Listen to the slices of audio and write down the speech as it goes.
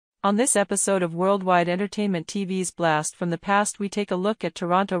On this episode of Worldwide Entertainment TV's Blast from the Past, we take a look at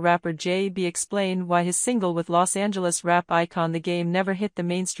Toronto rapper JB explain why his single with Los Angeles rap icon The Game never hit the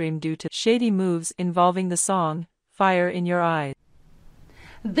mainstream due to shady moves involving the song, Fire in Your Eyes.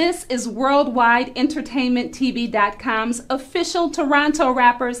 This is Worldwide Entertainment TV.com's official Toronto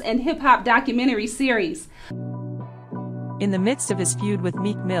rappers and hip-hop documentary series. In the midst of his feud with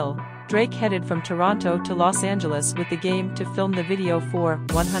Meek Mill, Drake headed from Toronto to Los Angeles with The Game to film the video for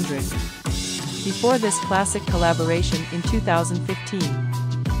 100. Before this classic collaboration in 2015,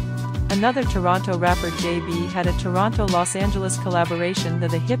 another Toronto rapper JB had a Toronto-Los Angeles collaboration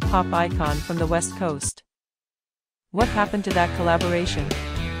with a hip-hop icon from the West Coast. What happened to that collaboration?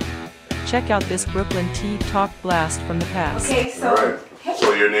 Check out this Brooklyn T-Talk blast from the past. Okay, so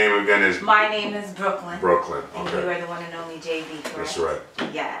So your name again is? My name is Brooklyn. Brooklyn, And okay. you are the one and only JB, correct? That's right.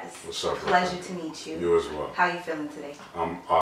 Yes. What's up, Pleasure Brooklyn? to meet you. You as well. How are you feeling today? I'm